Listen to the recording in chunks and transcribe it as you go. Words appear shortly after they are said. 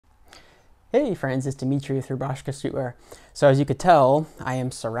Hey friends, it's Dimitri with Rubashka Streetwear. So as you could tell, I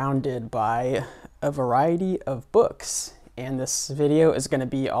am surrounded by a variety of books, and this video is going to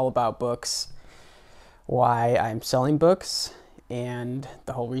be all about books, why I'm selling books, and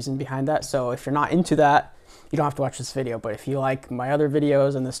the whole reason behind that. So if you're not into that, you don't have to watch this video, but if you like my other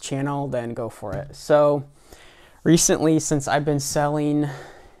videos on this channel, then go for it. So recently, since I've been selling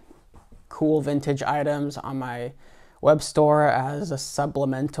cool vintage items on my web store as a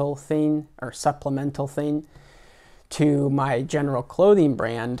supplemental thing to my general clothing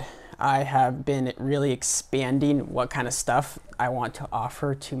brand, I have been really expanding what kind of stuff I want to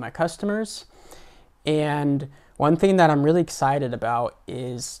offer to my customers. And one thing that I'm really excited about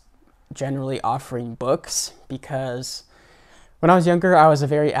is generally offering books, because when I was younger, I was a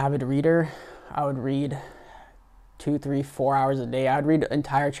very avid reader. I would read 2, 3, 4 hours a day. I would read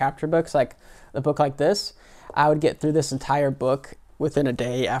entire chapter books, like a book like this. I would get through this entire book within a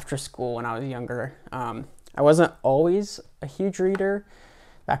day after school when I was younger. I wasn't always a huge reader.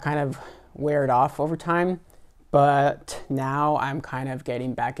 That kind of weared off over time, but now I'm kind of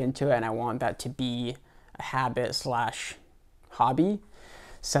getting back into it, and I want that to be a habit slash hobby.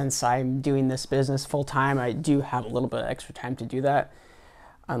 Since I'm doing this business full time, I do have a little bit of extra time to do that,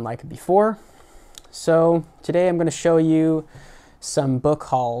 unlike before. So today I'm going to show you some book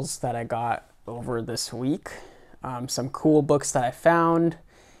hauls that I got over this week, some cool books that I found,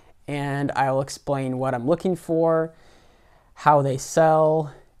 and I will explain what I'm looking for, how they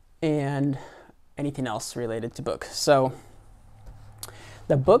sell, and anything else related to books. So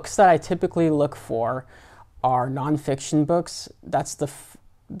the books that I typically look for are nonfiction books. That's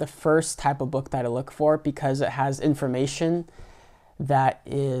the first type of book that I look for, because it has information that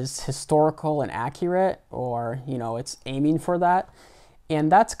is historical and accurate, or it's aiming for that. And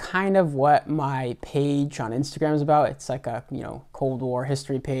that's kind of what my page on Instagram is about. It's like a Cold War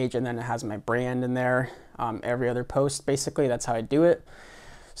history page, and then it has my brand in there. Every other post, basically, that's how I do it.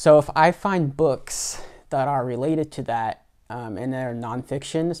 So if I find books that are related to that, and they're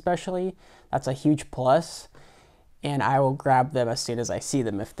nonfiction especially, that's a huge plus. And I will grab them as soon as I see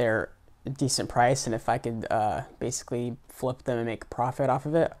them if they're a decent price, and if I could basically flip them and make a profit off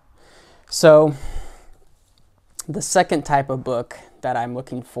of it. So the second type of book that I'm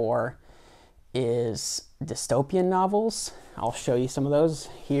looking for is dystopian novels. I'll show you some of those.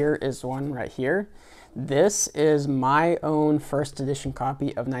 Here is one right here. This is my own first edition copy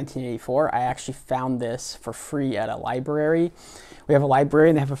of 1984. I actually found this for free at a library. We have a library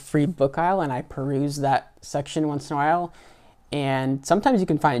and they have a free book aisle, and I peruse that section once in a while. And sometimes you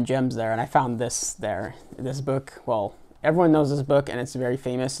can find gems there, and I found this there. This book, well, everyone knows this book, and it's very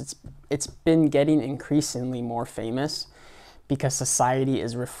famous. It's been getting increasingly more famous because society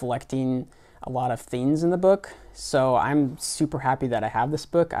is reflecting a lot of things in the book. So I'm super happy that I have this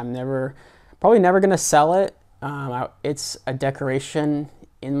book. I'm probably never gonna sell it. It's a decoration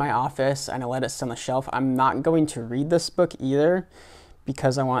in my office, and I let it sit on the shelf. I'm not going to read this book either,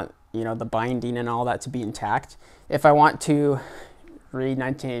 because I want the binding and all that to be intact. If I want to read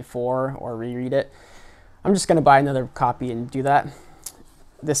 1984 or reread it, I'm just gonna buy another copy and do that.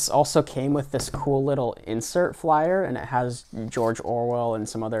 This also came with this cool little insert flyer, and it has George Orwell and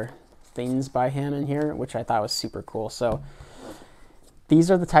some other things by him in here, which I thought was super cool. So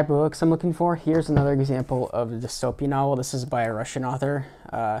these are the type of books I'm looking for. Here's another example of a dystopian novel. This is by a Russian author.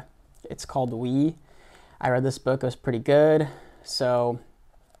 It's called We. I read this book. It was pretty good. So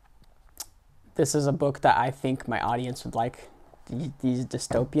this is a book that I think my audience would like, these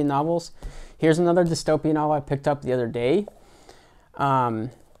dystopian novels. Here's another dystopian novel I picked up the other day.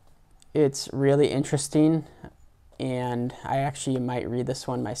 It's really interesting, and I actually might read this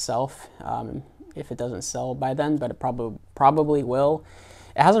one myself if it doesn't sell by then, but it probably will.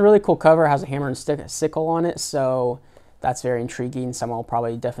 It has a really cool cover. It has a hammer and sickle on it, so that's very intriguing. Someone will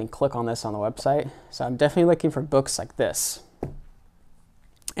probably definitely click on this on the website. So I'm definitely looking for books like this.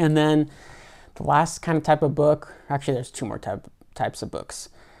 And then the last kind of type of book, actually there's two more types of books,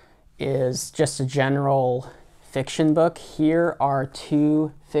 is just a general fiction book. Here are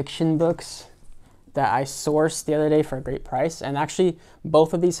 2 fiction books that I sourced the other day for a great price, and actually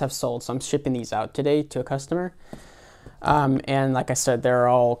both of these have sold, so I'm shipping these out today to a customer. And like I said, they're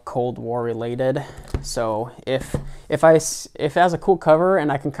all Cold War related. So if it has a cool cover,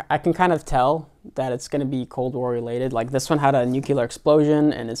 and I can kind of tell that it's going to be Cold War related. Like this one had a nuclear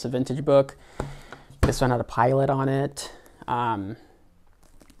explosion, and it's a vintage book. This one had a pilot on it. And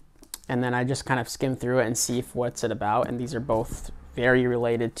then I just kind of skim through it and see what's it about. And these are both very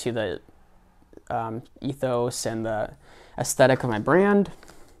related to the ethos and the aesthetic of my brand.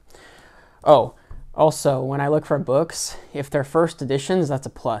 Oh, Also, when I look for books, if they're first editions, that's a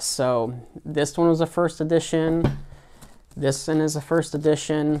plus. So this one was a first edition. This one is a first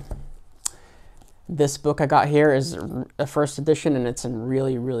edition. This book I got here is a first edition, and it's in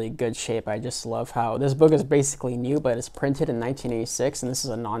really, really good shape. I just love how this book is basically new, but it's printed in 1986, and this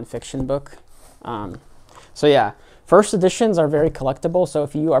is a nonfiction book. So yeah, first editions are very collectible. So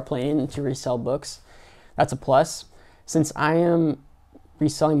if you are planning to resell books, that's a plus. Since I am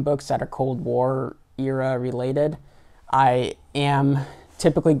reselling books that are Cold War era related, I am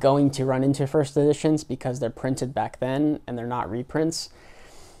typically going to run into first editions because they're printed back then and they're not reprints.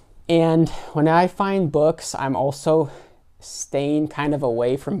 And when I find books, I'm also staying kind of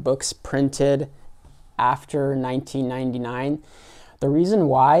away from books printed after 1999. The reason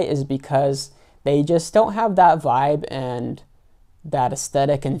why is because they just don't have that vibe and that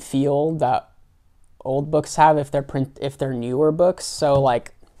aesthetic and feel that old books have if they're newer books. So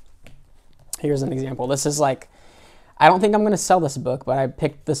like, here's an example. This is like, I don't think I'm going to sell this book, but I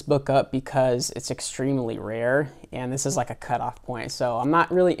picked this book up because it's extremely rare, and this is like a cutoff point. So I'm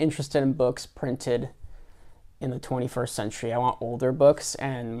not really interested in books printed in the 21st century. I want older books,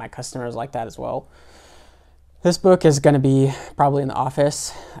 and my customers like that as well. This book is going to be probably in the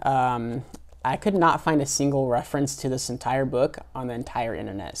office. I could not find a single reference to this entire book on the entire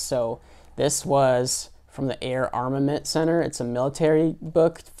internet. So this was from the Air Armament Center. It's a military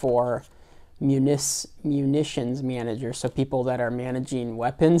book for munitions managers, so people that are managing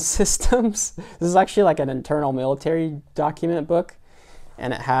weapons systems. This is actually like an internal military document book,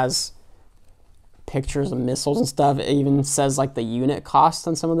 and it has pictures of missiles and stuff. It even says like the unit cost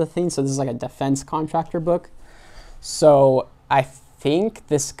on some of the things. So this is like a defense contractor book. So I think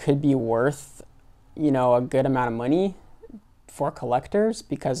this could be worth, you know, a good amount of money for collectors,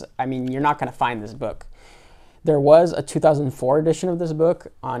 because I mean, you're not going to find this book. There was a 2004 edition of this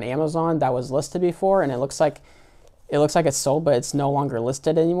book on Amazon that was listed before, and it looks like it's sold, but it's no longer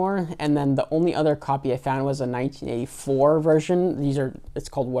listed anymore. And then the only other copy I found was a 1984 version. It's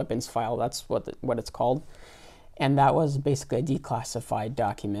called Weapons File. That's what it's called. And that was basically a declassified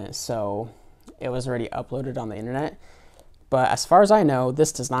document, so it was already uploaded on the internet. But as far as I know,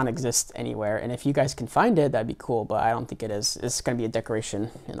 this does not exist anywhere. And if you guys can find it, that'd be cool, but I don't think it is. It's going to be a decoration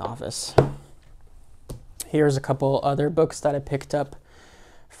in the office. Here's a couple other books that I picked up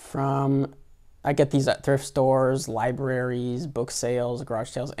from, I get these at thrift stores, libraries, book sales, garage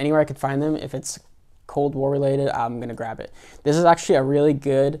sales, anywhere I could find them. If it's Cold War related, I'm going to grab it. This is actually a really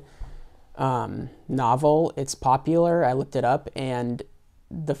good novel. It's popular. I looked it up, and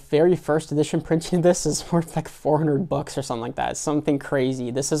the very first edition printing of this is worth like $400 or something like that. It's something crazy.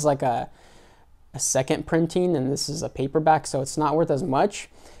 This is like a second printing, and this is a paperback, so it's not worth as much,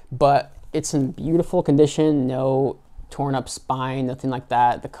 but it's in beautiful condition, no torn up spine, nothing like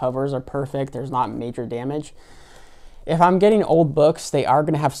that. The covers are perfect. There's not major damage. If I'm getting old books, they are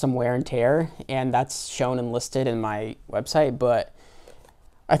going to have some wear and tear, and that's shown and listed in my website, but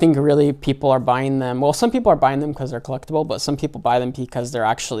I think really people are buying them. Well, some people are buying them because they're collectible, but some people buy them because they're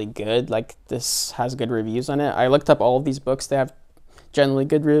actually good. Like, this has good reviews on it. I looked up all of these books. They have generally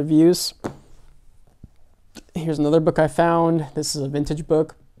good reviews. Here's another book I found. This is a vintage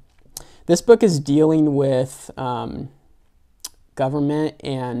book. This book is dealing with government,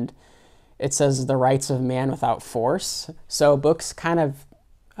 and it says the rights of man without force. So books kind of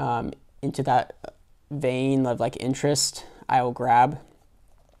into that vein of like interest, I will grab.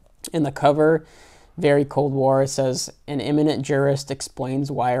 In the cover, very Cold War, it says, an eminent jurist explains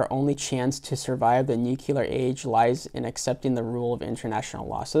why our only chance to survive the nuclear age lies in accepting the rule of international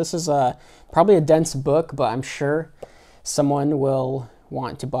law. So this is probably a dense book, but I'm sure someone will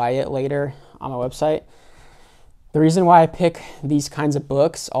want to buy it later on my website. The reason why I pick these kinds of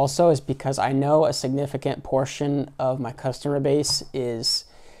books also is because I know a significant portion of my customer base is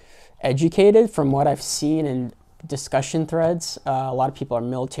educated from what I've seen in discussion threads. A lot of people are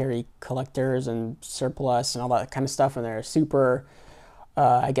military collectors and surplus and all that kind of stuff, and they're super,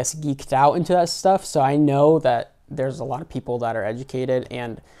 I guess, geeked out into that stuff. So I know that there's a lot of people that are educated,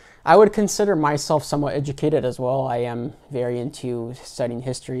 and I would consider myself somewhat educated as well. I am very into studying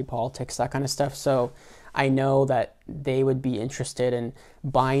history, politics, that kind of stuff. So I know that they would be interested in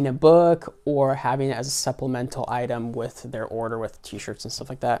buying a book or having it as a supplemental item with their order with t-shirts and stuff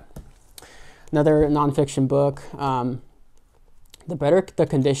like that. Another nonfiction book. The better the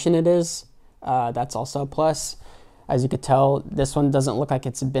condition it is, that's also a plus. As you could tell, this one doesn't look like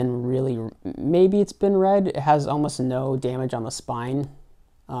it's been really, maybe it's been read. It has almost no damage on the spine.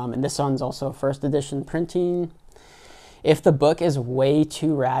 And this one's also first edition printing. If the book is way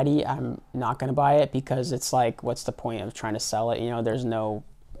too ratty, I'm not going to buy it, because it's like, what's the point of trying to sell it? You know, there's no,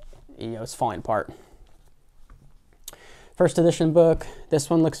 it's falling apart. First edition book. This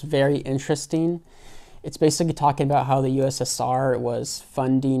one looks very interesting. It's basically talking about how the USSR was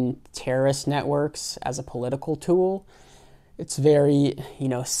funding terrorist networks as a political tool. It's very,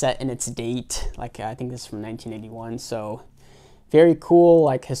 set in its date. Like, I think this is from 1981. So very cool,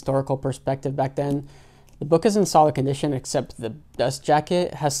 like, historical perspective back then. The book is in solid condition except the dust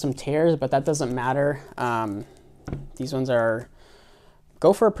jacket has some tears, but that doesn't matter. These ones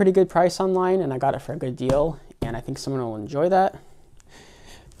go for a pretty good price online, and I got it for a good deal, and I think someone will enjoy that.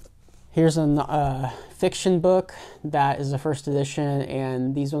 Here's a fiction book that is the first edition,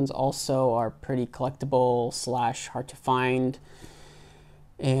 and these ones also are pretty collectible / hard to find,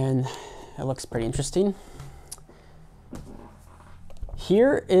 and it looks pretty interesting.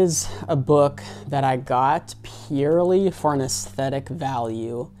 Here is a book that I got purely for an aesthetic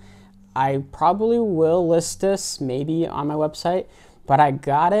value. I probably will list this maybe on my website, but I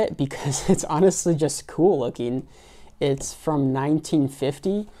got it because it's honestly just cool looking. It's from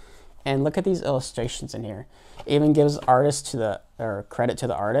 1950. And look at these illustrations in here. It even gives credit to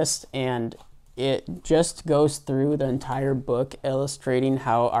the artist, and it just goes through the entire book illustrating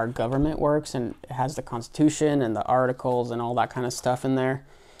how our government works, and it has the Constitution and the articles and all that kind of stuff in there.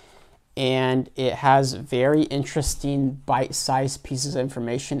 And it has very interesting bite-sized pieces of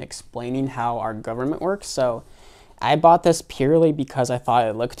information explaining how our government works. So I bought this purely because I thought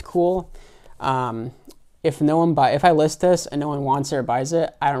it looked cool. If I list this and no one wants it or buys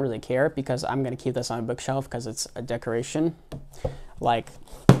it, I don't really care because I'm going to keep this on a bookshelf because it's a decoration like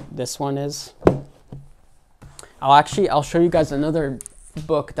this one is. I'll show you guys another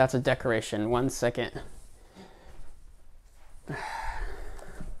book that's a decoration. One second.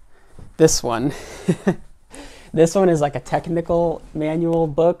 This one. This one is like a technical manual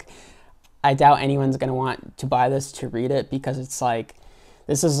book. I doubt anyone's going to want to buy this to read it because it's like,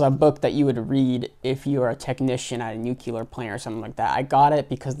 this is a book that you would read if you are a technician at a nuclear plant or something like that. I got it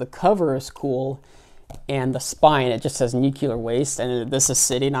because the cover is cool and the spine, it just says nuclear waste, and this is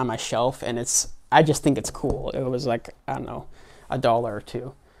sitting on my shelf, and I just think it's cool. It was like, I don't know, $1 or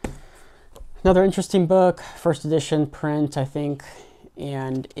 $2. Another interesting book, first edition print, I think,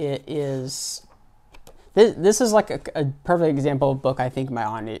 and it is, this is like a perfect example of a book I think my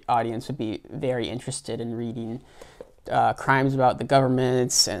audience would be very interested in reading. Crimes about the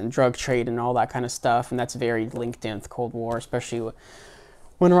governments and drug trade and all that kind of stuff, and that's very linked in with the Cold War, especially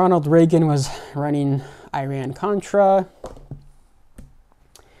when Ronald Reagan was running Iran-Contra.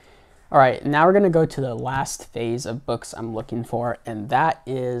 All right, now we're going to go to the last phase of books I'm looking for, and that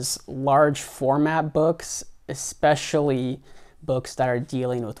is large format books, especially books that are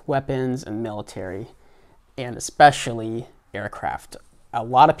dealing with weapons and military, and especially aircraft. A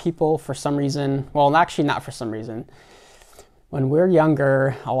lot of people, for some reason, well, actually not for some reason, when we're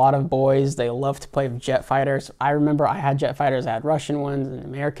younger, a lot of boys, they love to play with jet fighters. I remember I had jet fighters. I had Russian ones and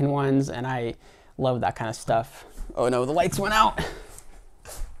American ones, and I love that kind of stuff. Oh no, the lights went out.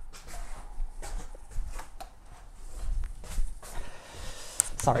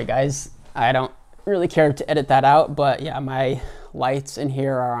 Sorry guys, I don't really care to edit that out, but yeah, my lights in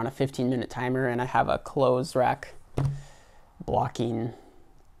here are on a 15-minute timer, and I have a clothes rack blocking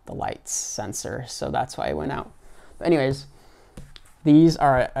the lights sensor, so that's why it went out. But anyways, these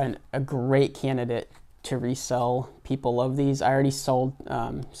are a great candidate to resell. People love these. I already sold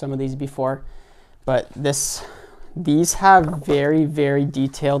some of these before, but these have very, very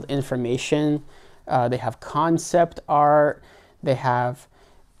detailed information. They have concept art. They have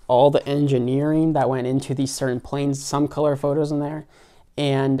all the engineering that went into these certain planes, some color photos in there,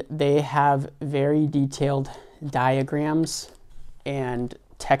 and they have very detailed diagrams and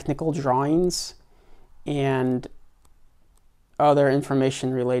technical drawings and other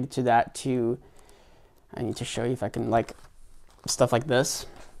information related to that too. I need to show you if I can, like, stuff like this.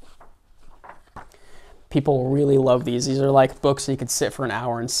 People really love these. These are like books that you could sit for an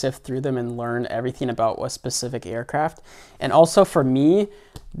hour and sift through them and learn everything about a specific aircraft. And also for me,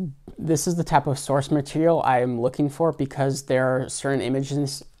 this is the type of source material I am looking for because there are certain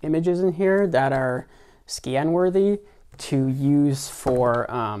images in here that are scan worthy to use for,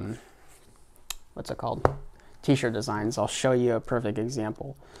 what's it called? T-shirt designs. I'll show you a perfect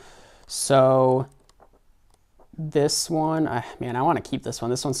example. So this one, man, I want to keep this one.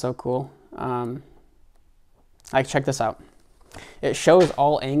 This one's so cool. Check this out. It shows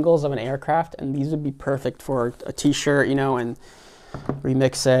all angles of an aircraft, and these would be perfect for a t-shirt, and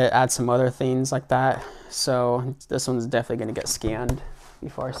remix it, add some other things like that. So this one's definitely going to get scanned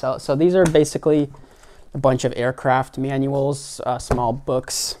before I sell it. So these are basically a bunch of aircraft manuals, small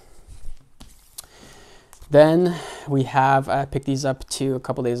books. Then we have, I picked these up too a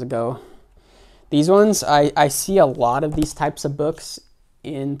couple days ago. These ones, I see a lot of these types of books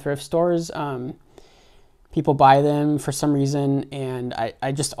in thrift stores. People buy them for some reason, and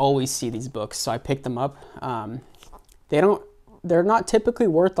I just always see these books, so I picked them up. They're not typically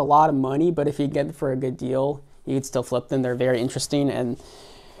worth a lot of money, but if you get them for a good deal, you could still flip them. They're very interesting, and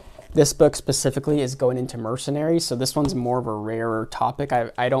this book specifically is going into mercenaries, so this one's more of a rarer topic.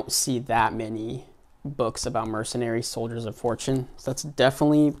 I don't see that many books about mercenary soldiers of fortune, so that's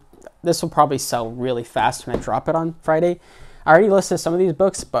definitely, this will probably sell really fast when I drop it on Friday. I already listed some of these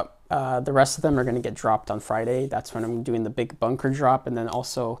books, but the rest of them are going to get dropped on Friday. That's when I'm doing the big bunker drop, and then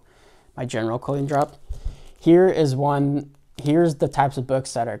also my general clothing drop. Here's the types of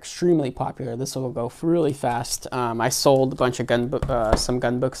books that are extremely popular. This will go really fast. I sold a bunch of some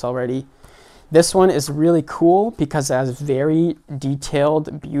gun books already. This one is really cool because it has very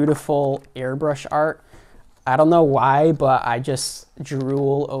detailed, beautiful airbrush art. I don't know why, but I just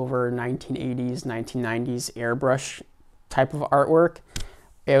drool over 1980s, 1990s airbrush type of artwork.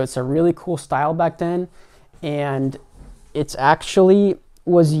 It was a really cool style back then, and it's actually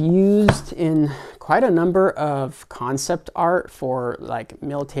was used in quite a number of concept art for like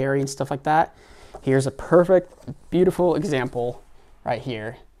military and stuff like that. Here's a perfect, beautiful example right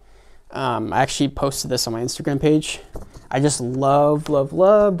here. I actually posted this on my Instagram page. I just love, love,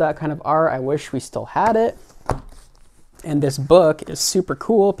 love that kind of art. I wish we still had it. And this book is super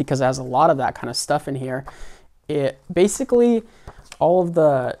cool because it has a lot of that kind of stuff in here. It basically, all of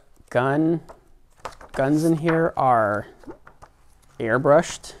the guns in here are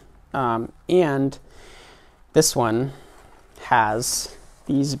airbrushed, and this one has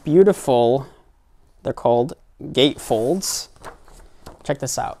these beautiful, they're called gatefolds. Check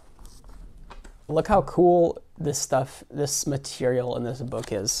this out. Look how cool this material in this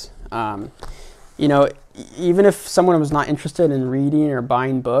book is. You know, even if someone was not interested in reading or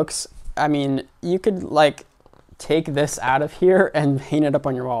buying books, I mean, you could like take this out of here and hang it up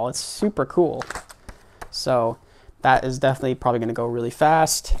on your wall. It's super cool. So that is definitely probably going to go really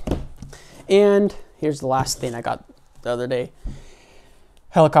fast. And here's the last thing I got the other day.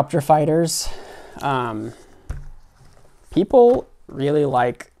 Helicopter fighters. People really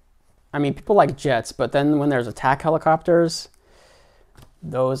like, I mean, people like jets, but then when there's attack helicopters,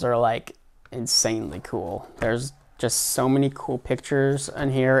 those are like insanely cool. There's just so many cool pictures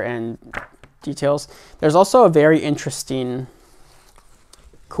in here and details. There's also a very interesting,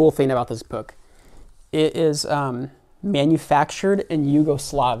 cool thing about this book. It is manufactured in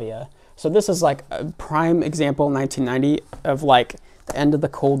Yugoslavia. So this is like a prime example in 1990 of like the end of the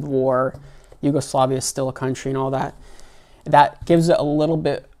Cold War. Yugoslavia is still a country and all that. That gives it a little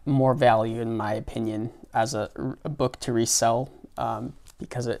bit more value, in my opinion, as a book to resell,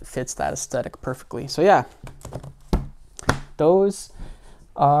 because it fits that aesthetic perfectly. So yeah, those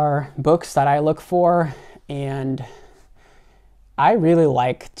are books that I look for, and I really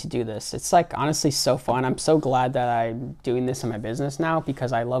like to do this. It's like honestly so fun. I'm so glad that I'm doing this in my business now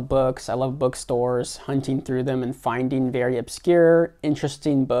because I love books. I love bookstores, hunting through them and finding very obscure,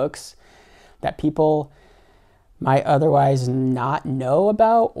 interesting books that people might otherwise not know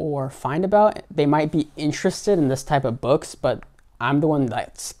about or find about. They might be interested in this type of books, but I'm the one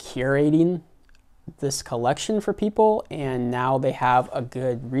that's curating this collection for people, and now they have a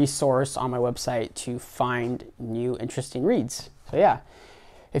good resource on my website to find new interesting reads. So yeah,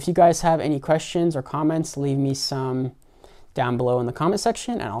 if you guys have any questions or comments, leave me some down below in the comment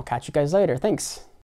section, and I'll catch you guys later. Thanks.